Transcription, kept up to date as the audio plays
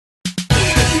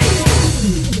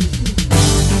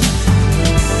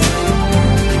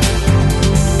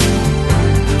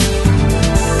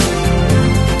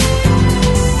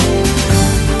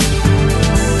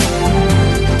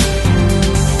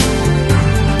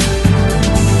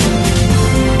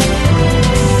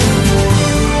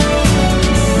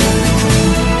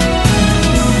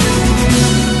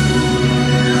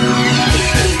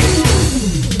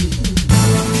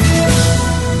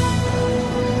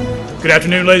Good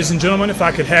afternoon, ladies and gentlemen. If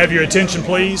I could have your attention,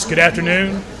 please. Good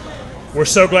afternoon. We're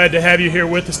so glad to have you here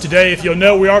with us today. If you'll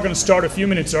know, we are going to start a few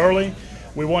minutes early.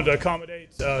 We wanted to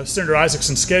accommodate Senator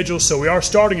Isakson's schedule, so we are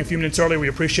starting a few minutes early. We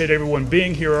appreciate everyone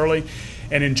being here early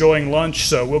and enjoying lunch,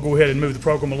 so we'll go ahead and move the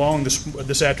program along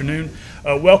this afternoon.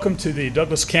 Welcome to the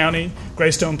Douglas County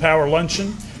Greystone Power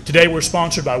Luncheon. Today we're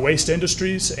sponsored by Waste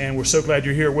Industries, and we're so glad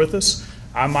you're here with us.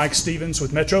 I'm Mike Stevens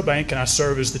with Metro Bank, and I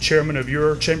serve as the chairman of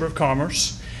your Chamber of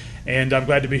Commerce. And I'm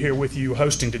glad to be here with you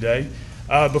hosting today.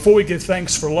 Before we give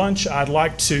thanks for lunch, I'd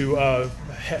like to have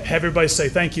everybody say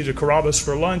thank you to Carrabba's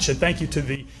for lunch, and thank you to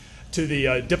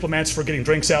the diplomats for getting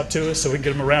drinks out to us, so we can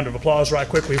give them a round of applause right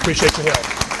quick. We appreciate your help.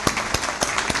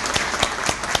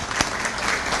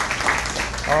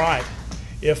 All right.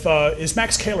 Is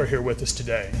Max Kaler here with us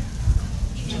today?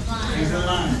 He's in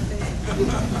line.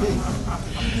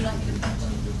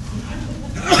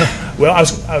 Well,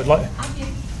 I would like.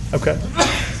 Okay.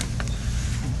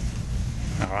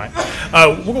 All right.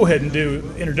 We'll go ahead and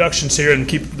do introductions here and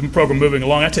keep the program moving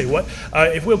along. I tell you what,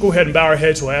 if we'll go ahead and bow our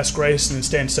heads, we'll ask grace and then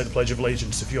stand and say the Pledge of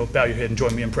Allegiance. If you'll bow your head and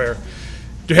join me in prayer.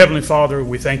 Dear Heavenly Father,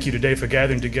 we thank you today for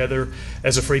gathering together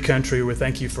as a free country. We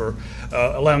thank you for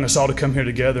allowing us all to come here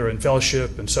together and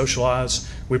fellowship and socialize.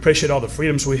 We appreciate all the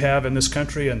freedoms we have in this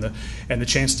country and the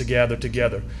chance to gather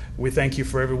together. We thank you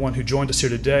for everyone who joined us here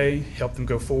today. Help them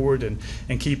go forward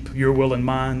and keep your will in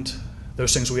mind.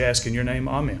 Those things we ask in your name.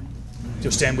 Amen.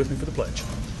 You'll stand with me for the pledge.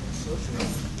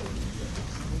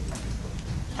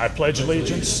 I pledge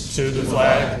allegiance to the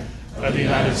flag of the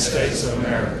United States of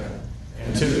America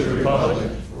and to the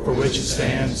republic for which it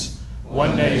stands,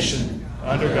 one nation,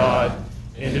 under God,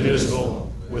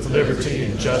 indivisible, with liberty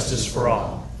and justice for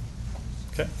all.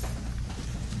 Okay.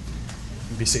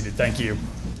 Be seated. Thank you.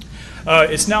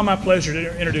 It's now my pleasure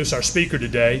to introduce our speaker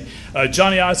today.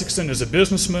 Johnny Isakson is a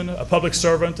businessman, a public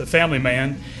servant, a family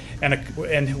man,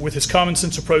 and with his common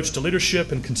sense approach to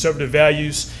leadership and conservative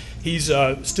values, he's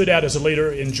stood out as a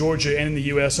leader in Georgia and in the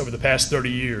U.S. over the past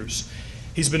 30 years.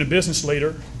 He's been a business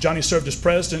leader. Johnny served as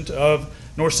president of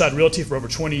Northside Realty for over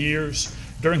 20 years.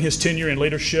 During his tenure in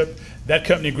leadership, that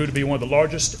company grew to be one of the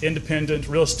largest independent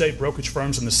real estate brokerage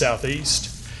firms in the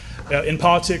Southeast. In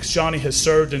politics, Johnny has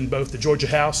served in both the Georgia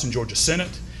House and Georgia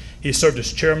Senate. He served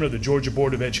as chairman of the Georgia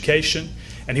Board of Education,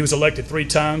 and he was elected 3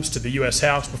 times to the U.S.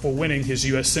 House before winning his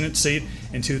U.S. Senate seat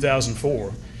in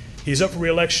 2004. He's up for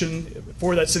re-election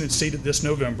for that Senate seat this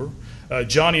November.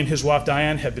 Johnny and his wife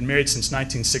Diane have been married since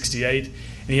 1968,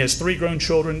 and he has 3 grown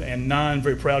children and 9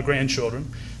 very proud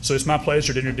grandchildren. So it's my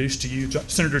pleasure to introduce to you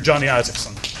Senator Johnny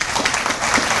Isakson.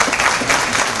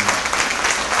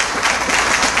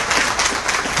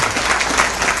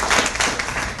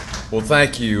 Well,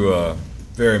 thank you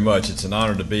very much. It's an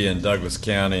honor to be in Douglas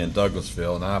County and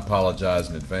Douglasville, and I apologize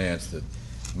in advance that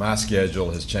my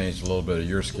schedule has changed a little bit of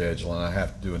your schedule, and I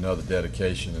have to do another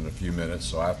dedication in a few minutes.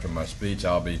 So after my speech,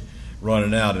 I'll be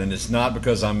running out, and it's not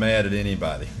because I'm mad at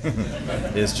anybody.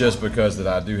 It's just because that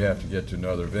I do have to get to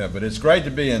another event. But it's great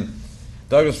to be in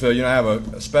Douglasville. You know, I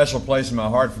have a special place in my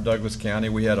heart for Douglas County.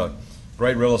 We had a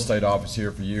great real estate office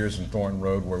here for years in Thornton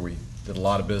Road where we did a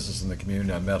lot of business in the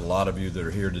community. I met a lot of you that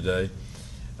are here today.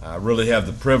 I really have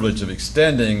the privilege of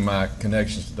extending my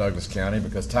connections to Douglas County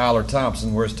because Tyler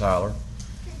Thompson, where's Tyler?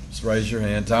 Just raise your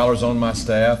hand. Tyler's on my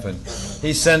staff, and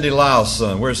he's Cindy Lyle's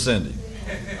son. Where's Cindy?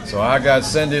 So I got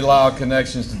Cindy Lyle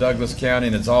connections to Douglas County,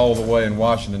 and it's all the way in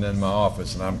Washington in my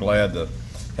office, and I'm glad to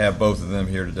have both of them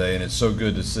here today, and it's so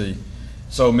good to see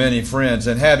so many friends.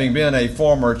 And having been a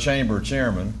former chamber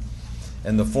chairman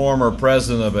and the former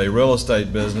president of a real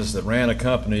estate business that ran a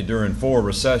company during 4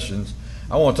 recessions,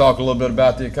 I want to talk a little bit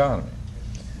about the economy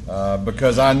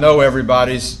because I know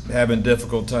everybody's having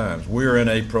difficult times. We're in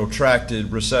a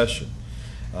protracted recession.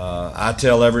 I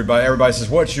tell everybody says,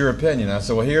 what's your opinion? I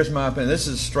say, well, here's my opinion. This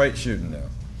is straight shooting now.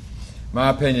 My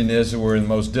opinion is that we're in the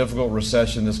most difficult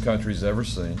recession this country's ever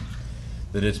seen,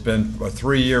 that it's been a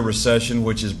 3-year recession,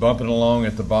 which is bumping along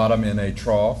at the bottom in a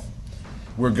trough.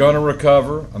 We're going to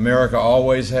recover. America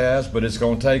always has, but it's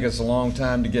going to take us a long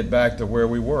time to get back to where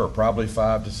we were, probably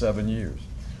 5 to 7 years.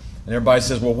 And everybody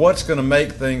says, well, what's going to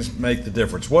make things make the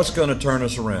difference? What's going to turn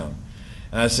us around?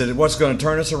 And I said, what's going to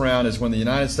turn us around is when the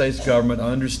United States government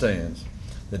understands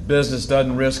that business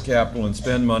doesn't risk capital and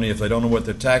spend money if they don't know what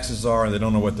their taxes are and they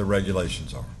don't know what their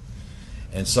regulations are.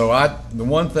 And so the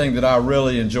one thing that I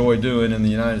really enjoy doing in the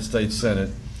United States Senate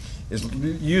is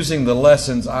using the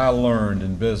lessons I learned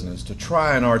in business to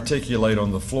try and articulate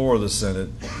on the floor of the Senate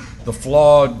the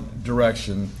flawed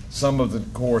direction some of the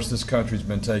course this country's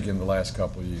been taking the last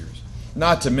couple of years.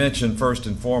 Not to mention, first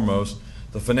and foremost,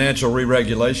 the financial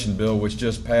re-regulation bill which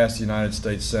just passed the United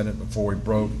States Senate before we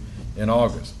broke in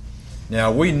August.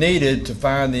 Now, we needed to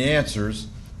find the answers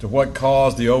to what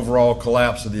caused the overall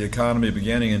collapse of the economy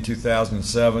beginning in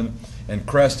 2007 and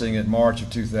cresting in March of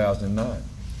 2009.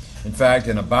 In fact,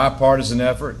 in a bipartisan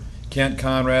effort, Kent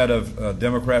Conrad, a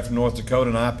Democrat from North Dakota,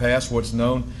 and I passed what's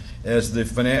known as the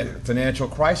Financial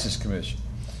Crisis Commission,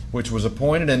 which was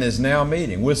appointed and is now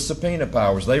meeting with subpoena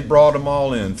powers. They brought them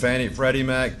all in, Freddie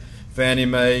Mac, Fannie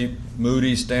Mae,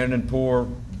 Moody's, Standard & Poor's,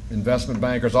 investment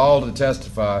bankers, all to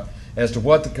testify as to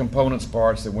what the components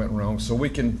parts that went wrong, so we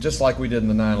can, just like we did in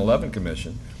the 9/11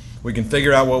 Commission, we can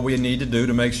figure out what we need to do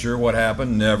to make sure what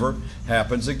happened never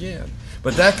happens again.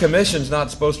 But that commission's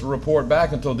not supposed to report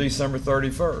back until December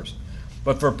 31st.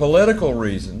 But for political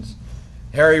reasons,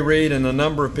 Harry Reid and a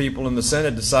number of people in the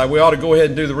Senate decide we ought to go ahead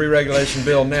and do the re-regulation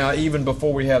bill now, even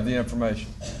before we have the information.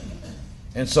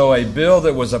 And so a bill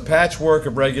that was a patchwork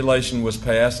of regulation was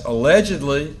passed,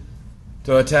 allegedly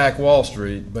to attack Wall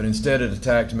Street, but instead it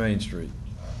attacked Main Street.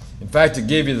 In fact, to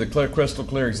give you the crystal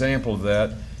clear example of that,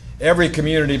 every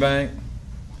community bank,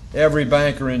 every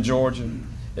banker in Georgia,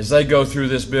 as they go through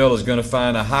this bill, is going to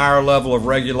find a higher level of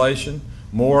regulation,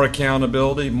 more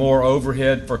accountability, more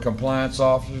overhead for compliance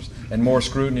officers, and more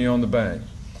scrutiny on the bank.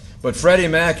 But Freddie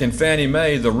Mac and Fannie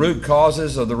Mae, the root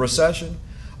causes of the recession,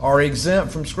 are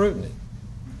exempt from scrutiny.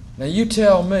 Now you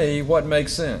tell me what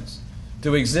makes sense.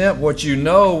 To exempt what you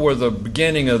know were the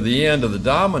beginning of the end of the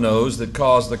dominoes that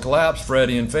caused the collapse,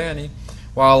 Freddie and Fannie,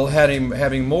 while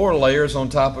having more layers on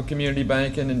top of community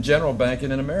banking and general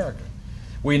banking in America.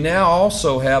 We now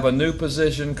also have a new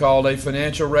position called a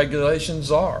financial regulation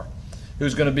czar,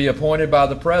 who's going to be appointed by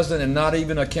the president and not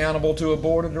even accountable to a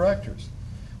board of directors,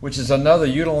 which is another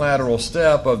unilateral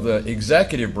step of the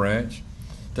executive branch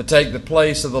to take the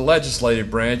place of the legislative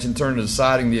branch in terms of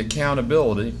deciding the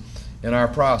accountability in our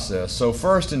process. So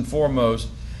first and foremost,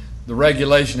 the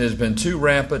regulation has been too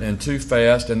rampant and too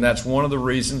fast, and that's one of the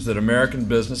reasons that American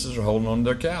businesses are holding on to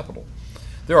their capital.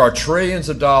 There are trillions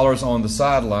of dollars on the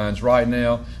sidelines right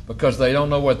now because they don't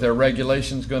know what their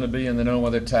regulation is going to be and they don't know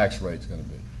what their tax rate is going to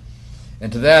be.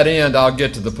 And to that end, I'll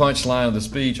get to the punchline of the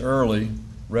speech early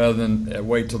rather than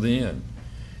wait till the end.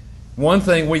 One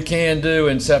thing we can do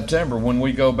in September when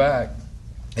we go back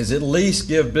is at least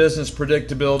give business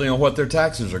predictability on what their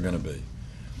taxes are going to be.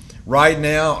 Right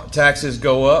now, taxes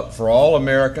go up for all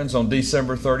Americans on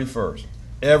December 31st.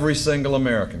 Every single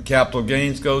American. Capital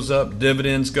gains goes up,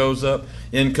 dividends goes up,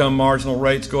 income marginal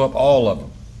rates go up, all of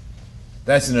them.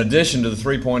 That's in addition to the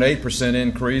 3.8%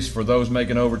 increase for those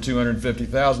making over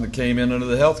 $250,000 that came in under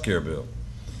the health care bill.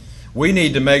 We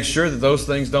need to make sure that those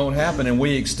things don't happen, and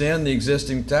we extend the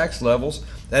existing tax levels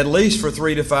at least for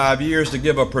 3 to 5 years to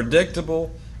give a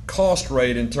predictable cost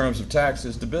rate in terms of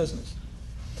taxes to business.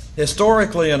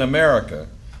 Historically in America,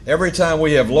 every time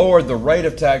we have lowered the rate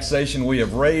of taxation, we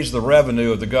have raised the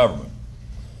revenue of the government.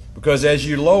 Because as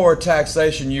you lower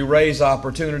taxation, you raise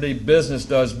opportunity, business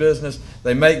does business,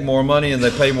 they make more money and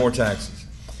they pay more taxes.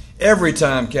 Every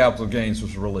time capital gains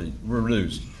was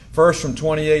reduced, first from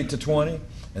 28 to 20,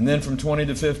 and then from 20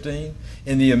 to 15.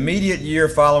 In the immediate year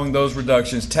following those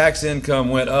reductions, tax income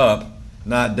went up,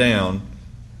 not down,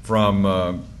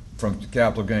 from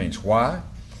capital gains. Why?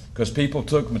 Because people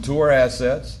took mature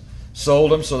assets,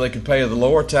 sold them so they could pay the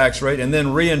lower tax rate, and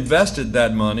then reinvested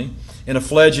that money in a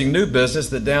fledgling new business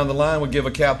that down the line would give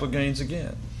a capital gains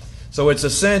again. So it's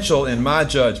essential, in my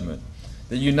judgment,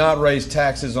 that you not raise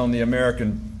taxes on the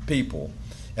American people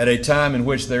at a time in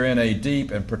which they're in a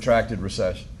deep and protracted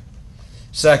recession.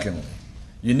 Secondly,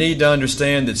 you need to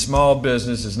understand that small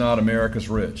business is not America's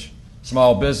rich.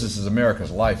 Small business is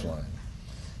America's lifeline.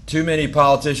 Too many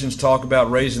politicians talk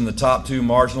about raising the top 2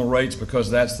 marginal rates because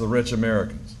that's the rich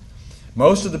Americans.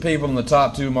 Most of the people in the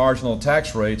top 2 marginal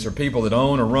tax rates are people that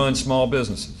own or run small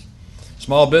businesses.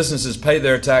 Small businesses pay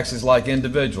their taxes like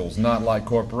individuals, not like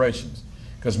corporations,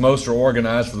 because most are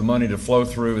organized for the money to flow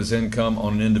through as income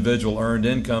on an individual earned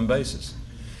income basis.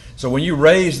 So when you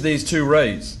raise these 2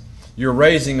 rates, you're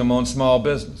raising them on small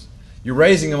business. You're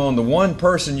raising them on the one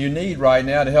person you need right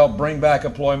now to help bring back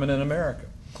employment in America.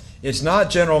 It's not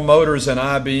General Motors and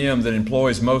IBM that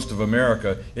employs most of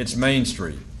America. It's Main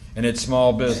Street, and it's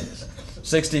small business.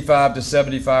 65 to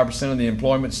 75% of the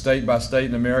employment state by state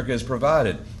in America is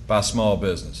provided by small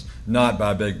business. not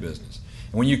by big business.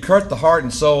 And when you cut the heart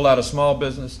and soul out of small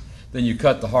business, then you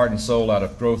cut the heart and soul out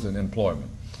of growth and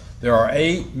employment. There are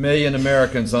 8 million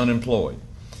Americans unemployed,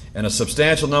 and a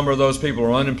substantial number of those people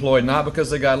are unemployed not because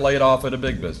they got laid off at a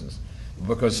big business, but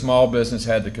because small business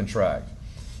had to contract.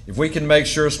 If we can make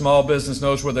sure small business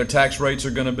knows where their tax rates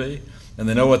are going to be, and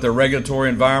they know what their regulatory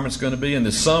environment is going to be, and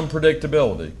there's some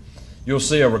predictability, you'll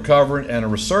see a recovery and a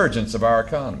resurgence of our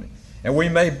economy. And we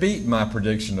may beat my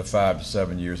prediction of 5 to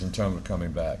 7 years in terms of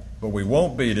coming back, but we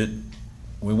won't beat it,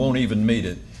 we won't even meet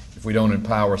it if we don't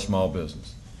empower small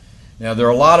business. Now, there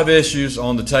are a lot of issues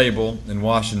on the table in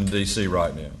Washington, D.C.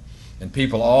 right now, and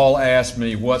people all ask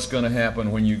me what's going to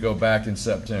happen when you go back in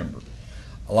September.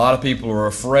 A lot of people are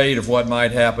afraid of what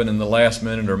might happen in the last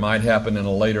minute or might happen in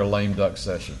a later lame duck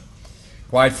session.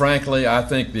 Quite frankly, I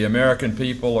think the American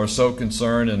people are so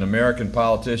concerned, and American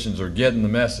politicians are getting the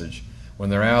message when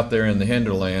they're out there in the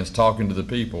hinterlands talking to the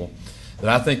people, that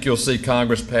I think you'll see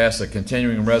Congress pass a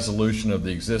continuing resolution of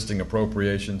the existing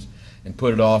appropriations and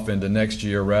put it off into next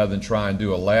year rather than try and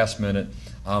do a last-minute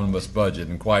omnibus budget.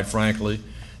 And quite frankly,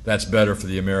 that's better for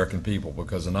the American people,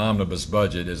 because an omnibus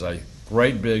budget is a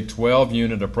great big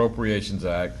 12-unit appropriations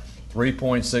act,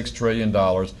 $3.6 trillion,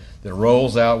 that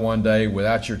rolls out one day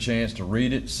without your chance to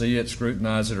read it, see it,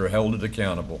 scrutinize it, or hold it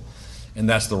accountable. And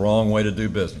that's the wrong way to do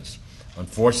business.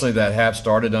 Unfortunately, that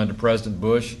started under President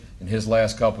Bush in his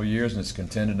last couple of years, and it's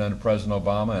continued under President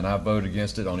Obama, and I voted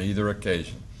against it on either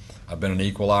occasion. I've been an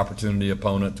equal opportunity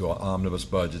opponent to omnibus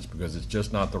budgets because it's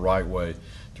just not the right way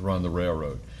to run the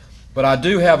railroad. But I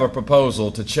do have a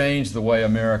proposal to change the way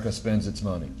America spends its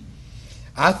money.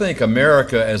 I think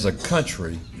America as a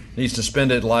country needs to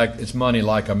spend its money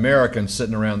like Americans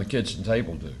sitting around the kitchen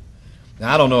table do.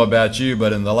 Now, I don't know about you,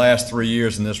 but in the last 3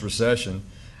 years in this recession,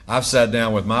 I've sat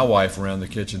down with my wife around the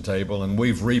kitchen table, and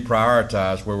we've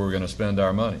reprioritized where we're going to spend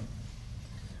our money.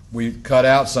 We cut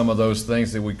out some of those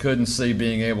things that we couldn't see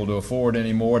being able to afford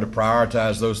anymore to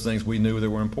prioritize those things we knew that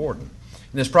were important.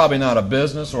 And there's probably not a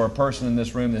business or a person in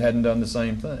this room that hadn't done the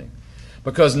same thing,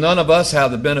 because none of us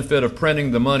have the benefit of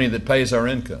printing the money that pays our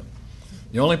income.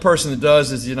 The only person that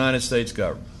does is the United States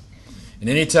government. And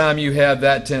anytime you have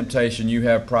that temptation, you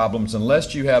have problems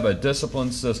unless you have a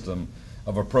disciplined system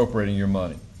of appropriating your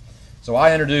money. So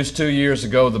I introduced 2 years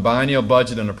ago the Biennial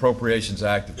Budget and Appropriations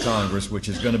Act of Congress, which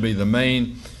is going to be the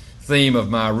main theme of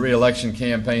my re-election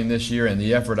campaign this year and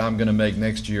the effort I'm going to make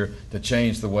next year to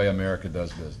change the way America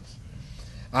does business.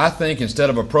 I think instead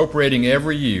of appropriating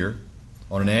every year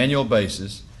on an annual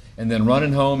basis and then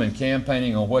running home and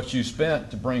campaigning on what you spent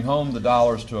to bring home the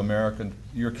dollars to America,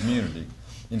 your community,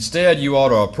 instead you ought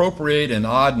to appropriate in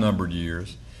odd-numbered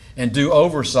years and do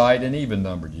oversight in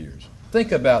even-numbered years.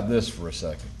 Think about this for a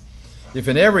second. If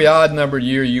in every odd-numbered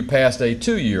year you passed a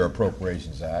 2-year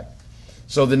Appropriations Act,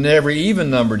 so that in every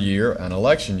even-numbered year, an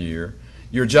election year,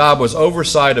 your job was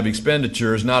oversight of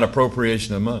expenditures, not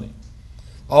appropriation of money,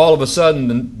 all of a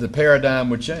sudden the paradigm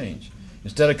would change.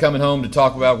 Instead of coming home to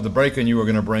talk about the break-in you were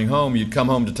going to bring home, you'd come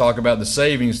home to talk about the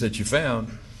savings that you found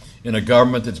in a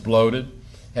government that's bloated,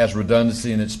 has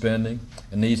redundancy in its spending,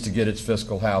 and needs to get its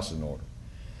fiscal house in order.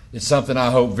 It's something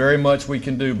I hope very much we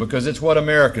can do, because it's what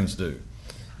Americans do.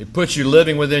 It puts you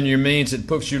living within your means. It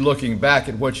puts you looking back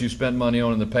at what you spent money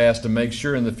on in the past to make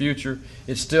sure in the future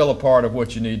it's still a part of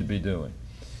what you need to be doing.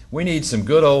 We need some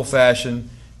good old-fashioned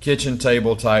kitchen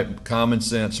table type common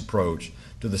sense approach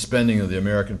to the spending of the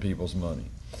American people's money.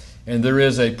 And there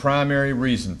is a primary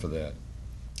reason for that.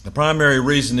 The primary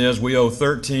reason is we owe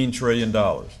 $13 trillion.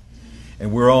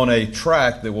 And we're on a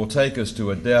track that will take us to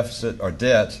a deficit or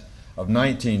debt of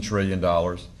 $19 trillion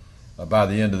by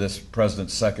the end of this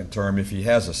president's second term, if he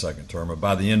has a second term, or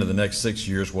by the end of the next 6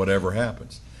 years, whatever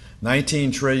happens.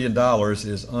 $19 trillion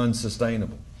is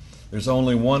unsustainable. There's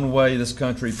only one way this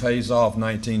country pays off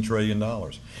 $19 trillion,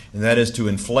 and that is to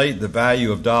inflate the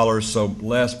value of dollars so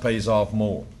less pays off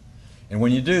more. And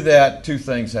when you do that, two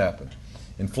things happen.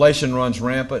 Inflation runs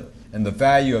rampant, and the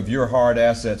value of your hard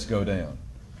assets go down.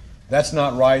 That's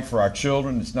not right for our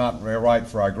children. It's not right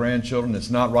for our grandchildren. It's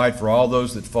not right for all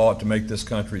those that fought to make this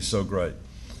country so great.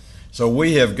 So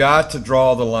we have got to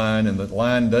draw the line, and the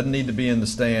line doesn't need to be in the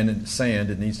sand.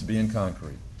 It needs to be in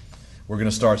concrete. We're going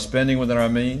to start spending within our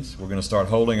means. We're going to start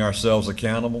holding ourselves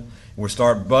accountable. We'll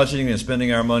start budgeting and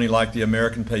spending our money like the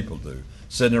American people do,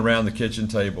 sitting around the kitchen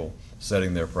table,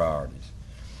 setting their priorities.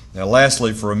 Now,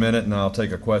 lastly, for a minute, and I'll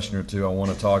take a question or two, I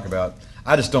want to talk about,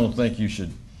 I just don't think you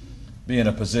should be in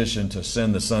a position to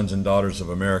send the sons and daughters of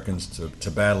Americans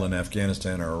to battle in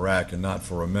Afghanistan or Iraq and not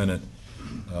for a minute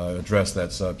address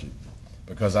that subject,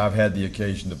 because I've had the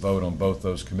occasion to vote on both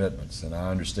those commitments, and I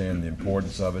understand the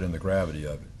importance of it and the gravity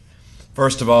of it.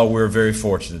 First of all, we're very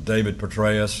fortunate. David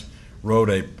Petraeus wrote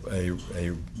a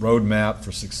roadmap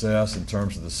for success in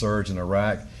terms of the surge in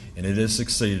Iraq, and it has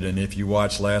succeeded. And if you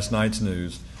watch last night's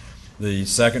news, the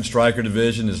 2nd Stryker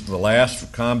Division is the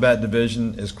last combat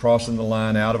division is crossing the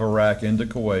line out of Iraq into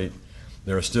Kuwait.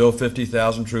 There are still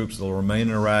 50,000 troops that will remain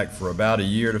in Iraq for about a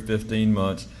year to 15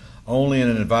 months, only in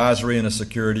an advisory and a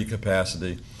security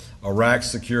capacity.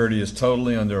 Iraq's security is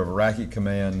totally under Iraqi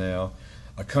command now.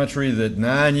 A country that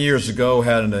 9 years ago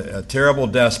had a terrible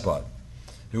despot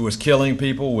who was killing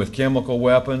people with chemical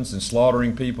weapons and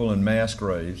slaughtering people in mass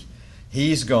graves.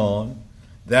 He's gone.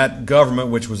 That government,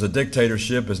 which was a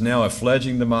dictatorship, is now a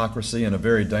fledgling democracy in a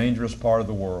very dangerous part of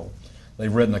the world.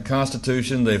 They've written a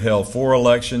constitution, they've held 4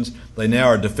 elections, they now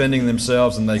are defending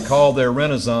themselves, and they call their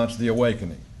renaissance the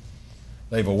awakening.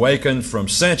 They've awakened from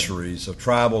centuries of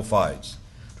tribal fights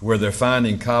to where they're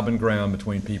finding common ground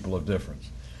between people of difference.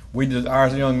 Our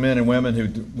young men and women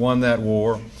who won that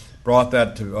war, brought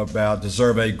that about,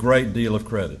 deserve a great deal of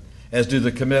credit, as do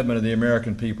the commitment of the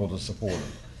American people to support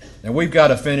it. And we've got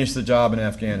to finish the job in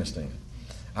Afghanistan.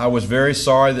 I was very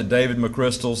sorry that David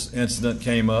McChrystal's incident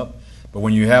came up, but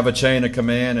when you have a chain of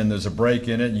command and there's a break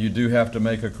in it, you do have to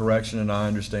make a correction, and I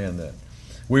understand that.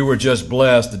 We were just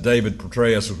blessed that David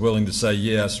Petraeus was willing to say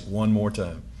yes one more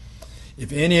time.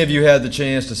 If any of you had the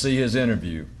chance to see his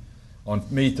interview on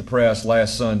Meet the Press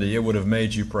last Sunday, it would have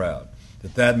made you proud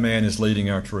that that man is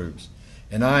leading our troops.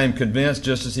 And I am convinced,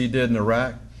 just as he did in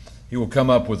Iraq, he will come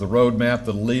up with a roadmap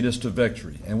that will lead us to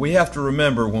victory. And we have to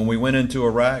remember, when we went into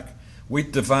Iraq, we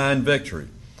defined victory.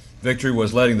 Victory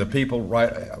was letting the people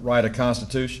write a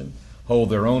constitution,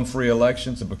 hold their own free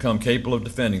elections, and become capable of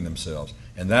defending themselves.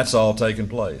 And that's all taken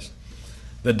place.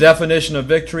 The definition of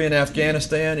victory in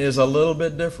Afghanistan is a little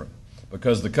bit different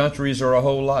because the countries are a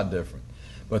whole lot different.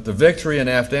 But the victory in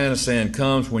Afghanistan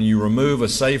comes when you remove a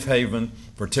safe haven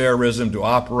for terrorism to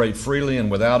operate freely and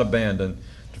without abandon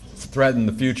to threaten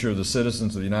the future of the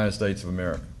citizens of the United States of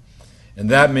America. And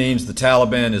that means the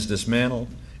Taliban is dismantled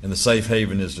and the safe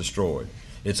haven is destroyed.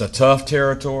 It's a tough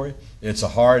territory, it's a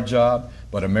hard job,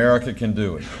 but America can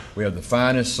do it. We have the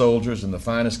finest soldiers and the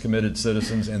finest committed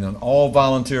citizens and an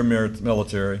all-volunteer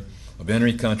military of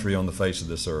any country on the face of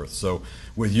this earth. So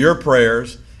with your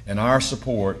prayers and our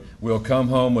support, we'll come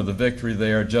home with a victory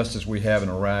there just as we have in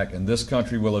Iraq, and this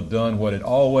country will have done what it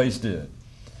always did.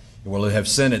 It will have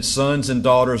sent its sons and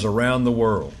daughters around the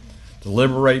world to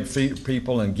liberate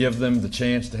people and give them the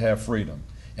chance to have freedom,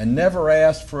 and never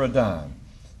asked for a dime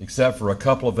except for a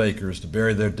couple of acres to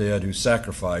bury their dead who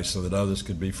sacrificed so that others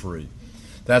could be free.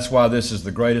 That's why this is the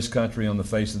greatest country on the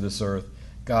face of this earth.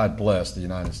 God bless the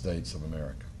United States of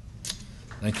America.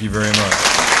 Thank you very much.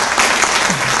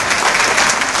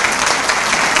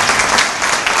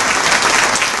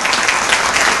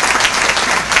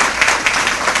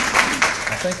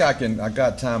 I think I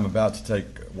got time about to take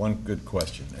one good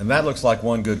question, and that looks like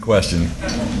one good question.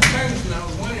 Congressman, I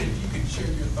was wondering if you could share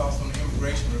your thoughts on the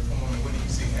immigration reform and what do you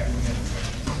see happening in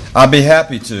the country? I'd be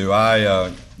happy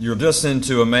to. You're listening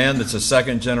to a man that's a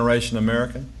second-generation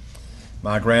American.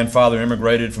 My grandfather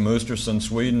immigrated from Östersund,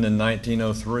 Sweden in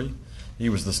 1903. He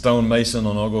was the stonemason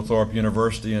on Oglethorpe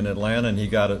University in Atlanta, and he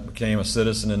became a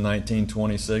citizen in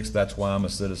 1926. That's why I'm a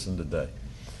citizen today.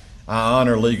 I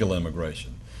honor legal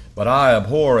immigration. But I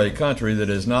abhor a country that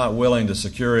is not willing to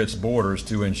secure its borders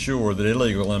to ensure that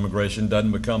illegal immigration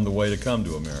doesn't become the way to come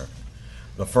to America.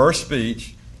 The first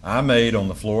speech I made on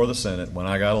the floor of the Senate when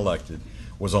I got elected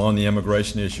was on the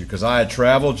immigration issue because I had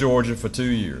traveled Georgia for 2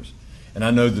 years. And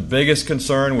I know the biggest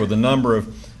concern were the number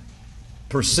of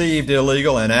perceived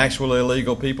illegal and actual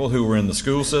illegal people who were in the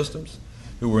school systems,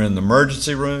 who were in the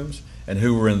emergency rooms, and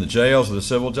who were in the jails of the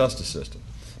civil justice system.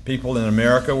 People in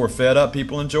America were fed up.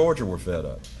 People in Georgia were fed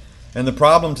up. And the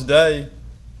problem today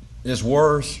is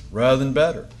worse rather than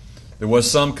better. There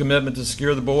was some commitment to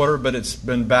secure the border, but it's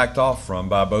been backed off from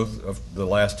by both of the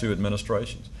last two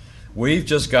administrations. We've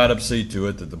just got to see to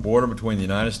it that the border between the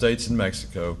United States and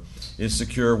Mexico is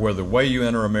secure, where the way you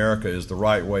enter America is the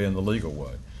right way and the legal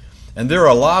way. And there are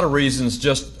a lot of reasons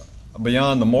just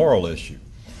beyond the moral issue.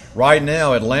 Right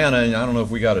now, Atlanta, and I don't know if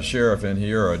we got a sheriff in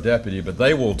here or a deputy, but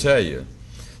they will tell you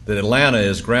that Atlanta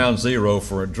is ground zero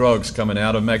for drugs coming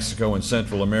out of Mexico and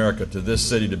Central America to this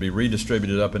city to be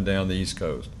redistributed up and down the East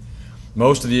Coast.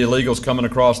 Most of the illegals coming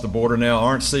across the border now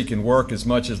aren't seeking work as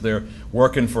much as they're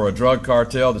working for a drug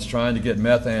cartel that's trying to get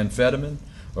methamphetamine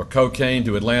or cocaine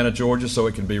to Atlanta, Georgia, so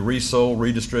it can be resold,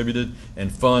 redistributed,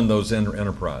 and fund those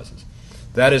enterprises.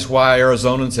 That is why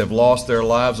Arizonans have lost their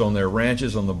lives on their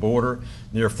ranches on the border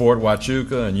near Fort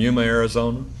Huachuca and Yuma,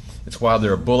 Arizona. It's why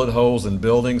there are bullet holes in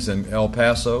buildings in El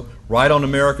Paso, right on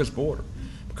America's border,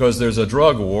 because there's a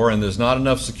drug war and there's not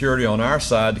enough security on our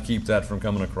side to keep that from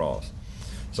coming across.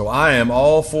 So I am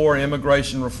all for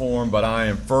immigration reform, but I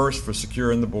am first for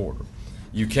securing the border.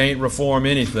 You can't reform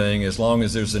anything as long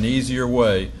as there's an easier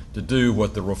way to do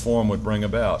what the reform would bring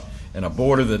about. And a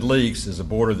border that leaks is a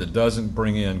border that doesn't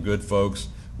bring in good folks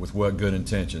with what good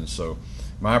intentions. So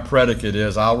my predicate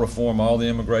is I'll reform all the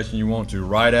immigration you want to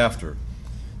right after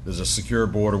there's a secure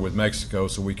border with Mexico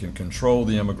so we can control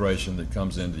the immigration that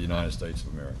comes into the United States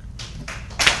of America.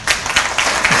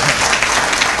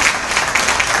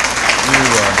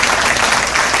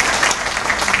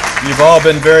 You've all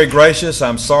been very gracious.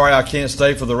 I'm sorry I can't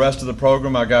stay for the rest of the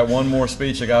program. I got one more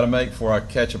speech I got to make before I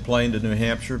catch a plane to New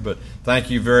Hampshire. But thank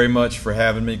you very much for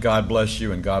having me. God bless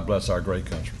you, and God bless our great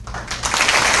country.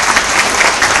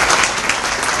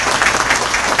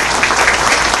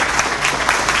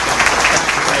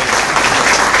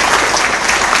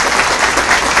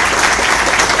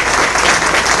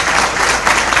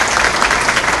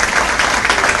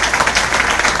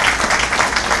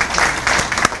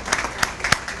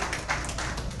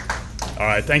 All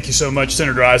right, thank you so much,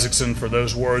 Senator Isakson, for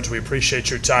those words. We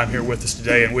appreciate your time here with us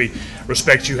today, and we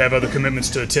respect you have other commitments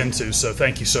to attend to, so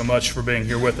thank you so much for being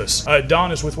here with us.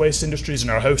 Don is with Waste Industries and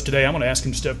our host today. I'm going to ask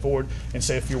him to step forward and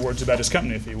say a few words about his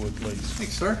company, if he would, please.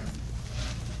 Thanks, sir.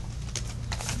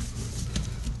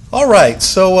 All right,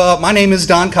 so my name is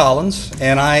Don Collins,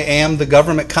 and I am the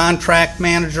government contract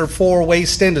manager for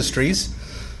Waste Industries,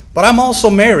 but I'm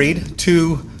also married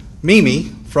to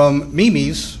Mimi from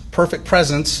Mimi's Perfect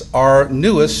Presence, our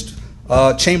newest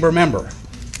chamber member.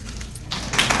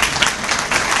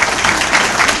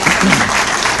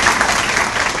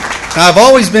 Now, I've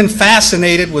always been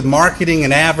fascinated with marketing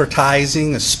and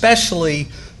advertising, especially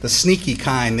the sneaky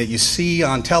kind that you see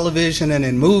on television and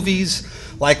in movies,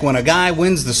 like when a guy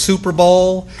wins the Super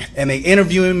Bowl and they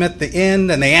interview him at the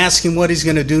end and they ask him what he's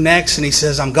going to do next and he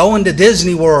says, "I'm going to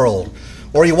Disney World."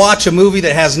 Or you watch a movie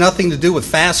that has nothing to do with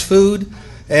fast food,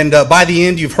 and by the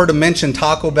end, you've heard him mention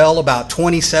Taco Bell about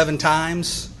 27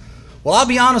 times. Well, I'll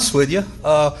be honest with you.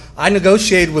 I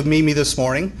negotiated with Mimi this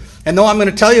morning, and though I'm going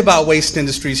to tell you about Waste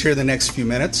Industries here in the next few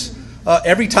minutes,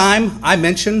 every time I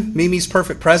mention Mimi's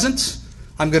Perfect Presence,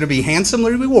 I'm going to be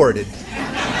handsomely rewarded.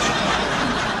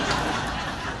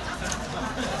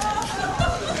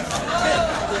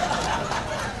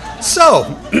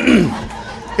 So,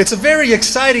 it's a very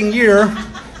exciting year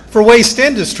for Waste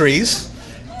Industries.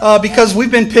 Because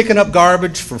we've been picking up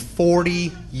garbage for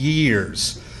 40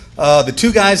 years. The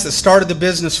two guys that started the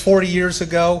business 40 years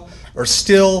ago are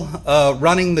still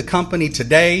running the company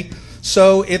today.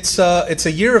 So it's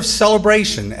a year of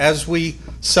celebration as we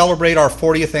celebrate our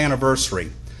 40th anniversary.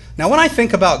 Now, when I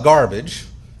think about garbage,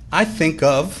 I think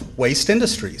of Waste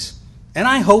Industries, and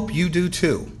I hope you do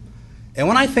too. And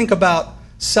when I think about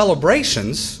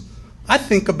celebrations, I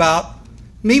think about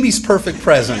Mimi's Perfect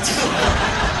Presence.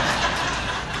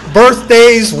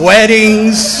 Birthdays,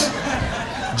 weddings,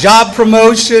 job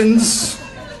promotions.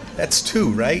 That's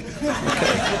two, right?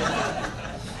 Okay.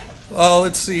 Oh,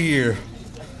 let's see here.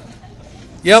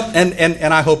 Yep,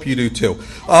 and I hope you do too.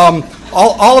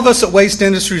 All of us at Waste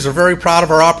Industries are very proud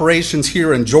of our operations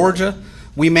here in Georgia.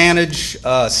 We manage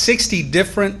 60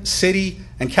 different city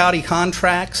and county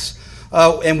contracts,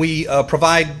 and we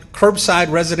provide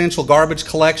curbside residential garbage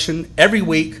collection every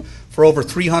week for over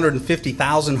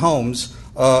 350,000 homes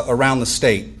around the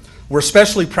state. We're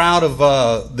especially proud of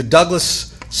the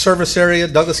Douglas service area,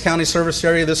 Douglas County service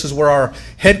area. This is where our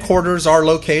headquarters are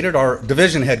located, our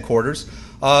division headquarters.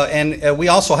 And we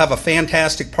also have a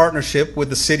fantastic partnership with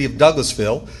the city of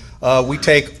Douglasville. We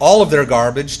take all of their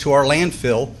garbage to our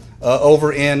landfill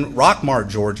over in Rockmart,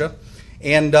 Georgia.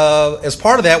 And as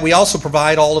part of that, we also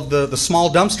provide all of the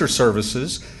small dumpster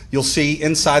services. You'll see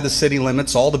inside the city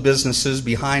limits all the businesses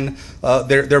behind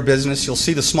their business. You'll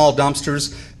see the small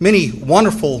dumpsters, many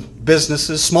wonderful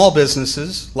businesses, small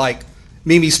businesses like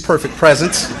Mimi's Perfect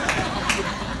Presence.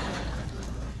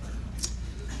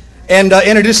 And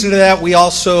in addition to that, we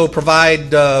also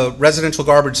provide residential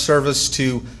garbage service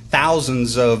to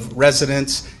thousands of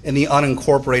residents in the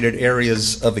unincorporated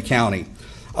areas of the county.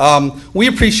 We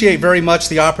appreciate very much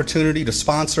the opportunity to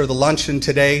sponsor the luncheon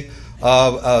today.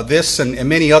 This and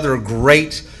many other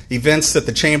great events that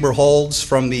the Chamber holds,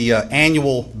 from the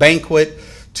annual banquet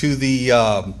to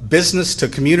the Business to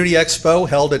Community Expo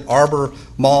held at Arbor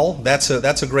Mall. That's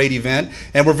a great event.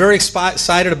 And we're very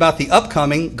excited about the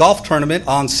upcoming golf tournament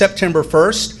on September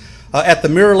 1st at the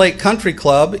Mirror Lake Country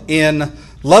Club in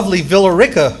lovely Villa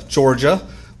Rica, Georgia,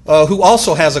 who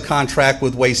also has a contract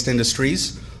with Waste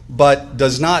Industries, but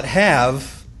does not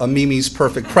have a Mimi's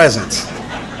Perfect Presence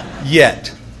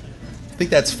yet. I think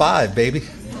that's 5, baby.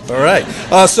 All right.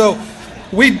 So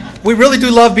we really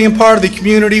do love being part of the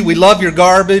community. We love your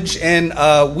garbage, and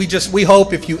we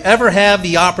hope if you ever have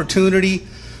the opportunity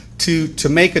to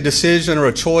make a decision or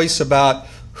a choice about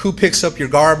who picks up your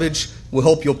garbage, we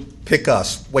hope you'll pick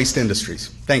us, Waste Industries.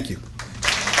 Thank you.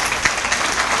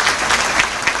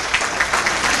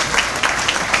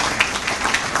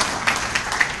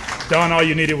 Don, all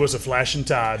you needed was a flashing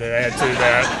tie to add to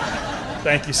that.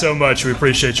 Thank you so much. We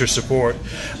appreciate your support.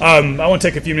 I want to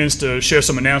take a few minutes to share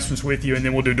some announcements with you, and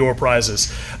then we'll do door prizes.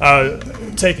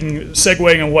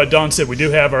 Segueing on what Don said, we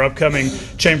do have our upcoming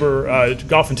Chamber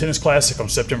Golf and Tennis Classic on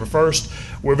September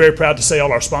 1st. We're very proud to say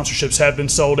all our sponsorships have been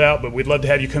sold out, but we'd love to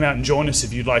have you come out and join us.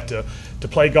 If you'd like to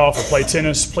play golf or play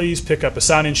tennis, please pick up a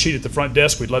sign-in sheet at the front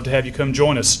desk. We'd love to have you come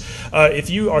join us.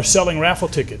 If you are selling raffle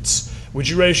tickets, would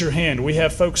you raise your hand? We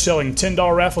have folks selling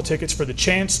 $10 raffle tickets for the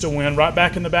chance to win, right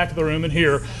back in the back of the room and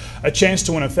here, a chance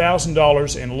to win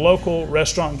 $1,000 in local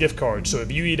restaurant gift cards. So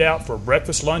if you eat out for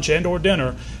breakfast, lunch, and or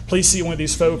dinner, please see one of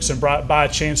these folks and buy a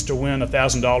chance to win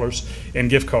 $1,000 in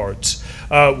gift cards.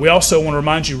 We also want to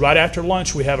remind you, right after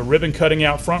lunch, we have a ribbon cutting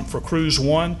out front for Cruise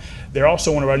 1. They're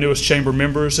also one of our newest chamber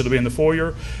members. It'll be in the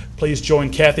foyer. Please join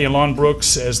Kathy and Lon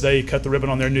Brooks as they cut the ribbon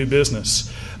on their new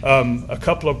business. A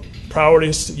couple of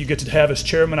priorities you get to have as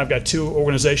chairman. I've got two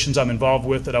organizations I'm involved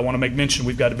with that I want to make mention.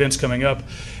 We've got events coming up.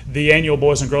 The annual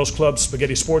Boys and Girls Club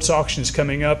Spaghetti Sports Auction is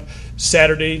coming up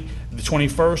Saturday, the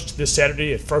 21st, this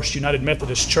Saturday at First United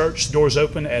Methodist Church. Doors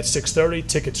open at 6:30.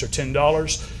 Tickets are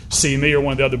 $10. See me or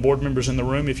one of the other board members in the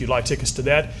room if you'd like tickets to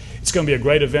that. It's going to be a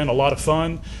great event, a lot of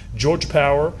fun. Georgia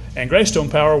Power and Greystone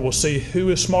Power will see who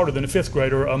is smarter than a fifth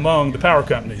grader among the power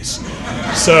companies.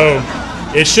 So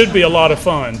it should be a lot of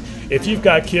fun. If you've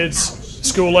got kids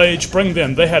school age, bring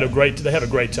them. They had a great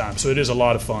time, so it is a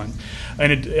lot of fun.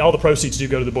 And all the proceeds do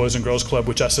go to the Boys and Girls Club,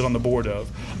 which I sit on the board of.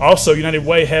 Also, United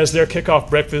Way has their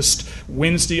kickoff breakfast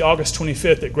Wednesday, August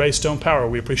 25th at Greystone Power.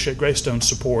 We appreciate Greystone's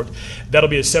support. That'll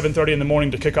be at 7:30 in the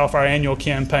morning to kick off our annual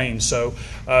campaign. So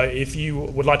if you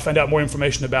would like to find out more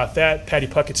information about that, Patty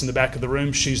Puckett's in the back of the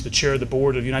room. She's the chair of the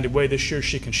board of United Way this year.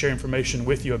 She can share information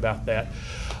with you about that.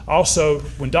 Also,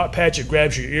 when Dot Padgett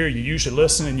grabs your ear, you usually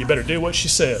listen, and you better do what she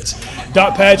says.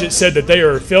 Dot Padgett said that they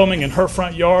are filming in her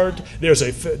front yard. There's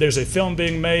a film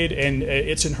being made, and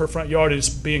it's in her front yard. It's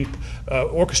being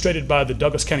orchestrated by the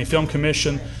Douglas County Film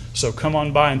Commission. So come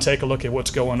on by and take a look at what's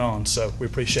going on. So we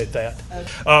appreciate that.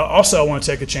 Also, I want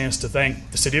to take a chance to thank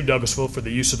the City of Douglasville for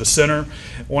the use of the center.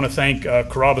 I want to thank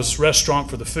Carrabba's Restaurant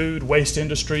for the food, Waste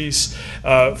Industries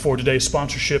for today's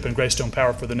sponsorship, and Greystone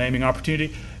Power for the naming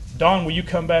opportunity. Don, will you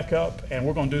come back up, and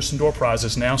we're going to do some door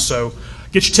prizes now. So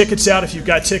get your tickets out if you've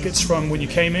got tickets from when you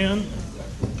came in.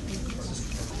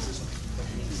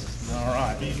 All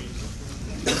right.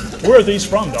 Where are these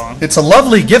from, Don? It's a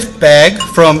lovely gift bag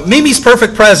from Mimi's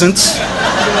Perfect Presents,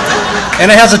 and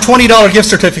it has a $20 gift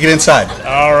certificate inside.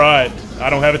 All right.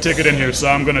 I don't have a ticket in here, so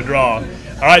I'm going to draw. All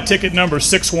right, ticket number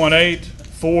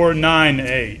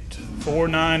 618-498.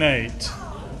 498.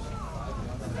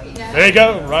 There you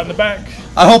go, right in the back.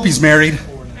 I hope he's married.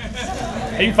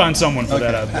 He can find someone for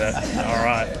that, I bet. All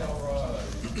right.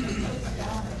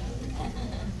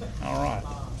 All right.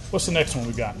 What's the next one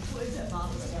we got?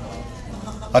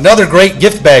 Another great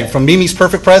gift bag from Mimi's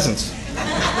Perfect Presents.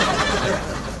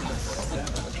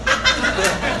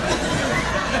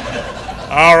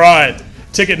 All right.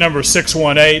 Ticket number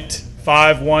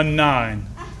 618-519.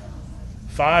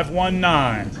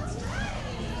 519.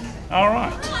 All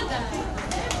right.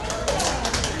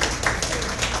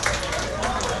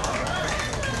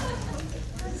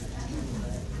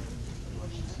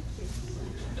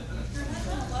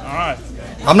 All right.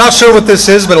 I'm not sure what this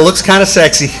is, but it looks kind of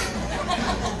sexy.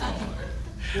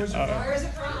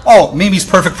 Oh, Mimi's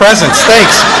Perfect Presents.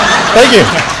 Thanks. Thank you.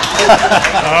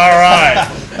 All right.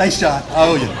 Thanks, John. I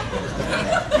owe you.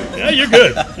 Yeah, you're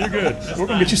good. You're good. We're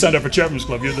going to get you signed up for Chairman's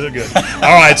Club. You're doing good. All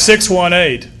right,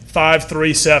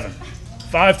 618-537.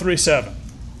 537.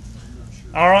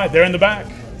 All right, they're in the back.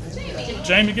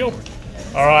 Jamie Gilbert.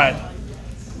 All right.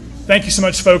 Thank you so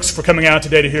much, folks, for coming out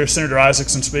today to hear Senator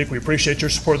Isakson speak. We appreciate your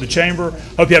support of the Chamber.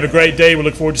 Hope you have a great day. We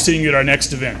look forward to seeing you at our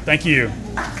next event. Thank you.